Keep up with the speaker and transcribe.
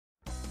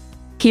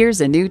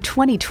Here's a new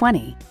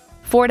 2020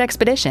 Ford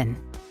Expedition.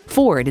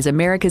 Ford is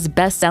America's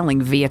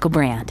best-selling vehicle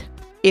brand.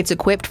 It's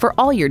equipped for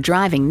all your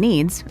driving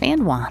needs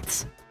and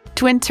wants.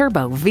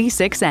 Twin-turbo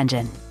V6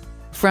 engine,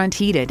 front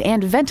heated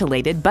and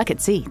ventilated bucket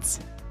seats,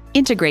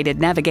 integrated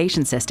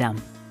navigation system,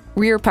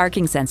 rear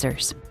parking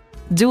sensors,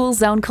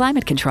 dual-zone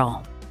climate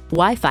control,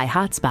 Wi-Fi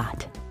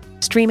hotspot,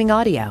 streaming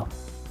audio,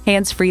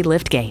 hands-free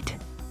liftgate,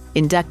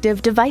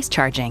 inductive device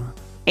charging,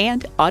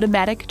 and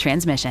automatic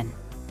transmission.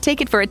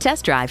 Take it for a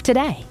test drive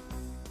today.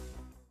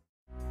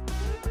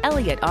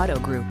 Elliott Auto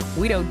Group.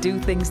 We don't do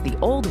things the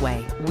old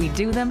way, we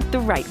do them the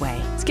right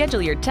way.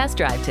 Schedule your test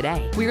drive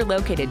today. We're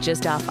located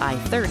just off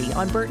I-30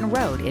 on Burton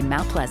Road in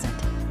Mount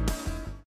Pleasant.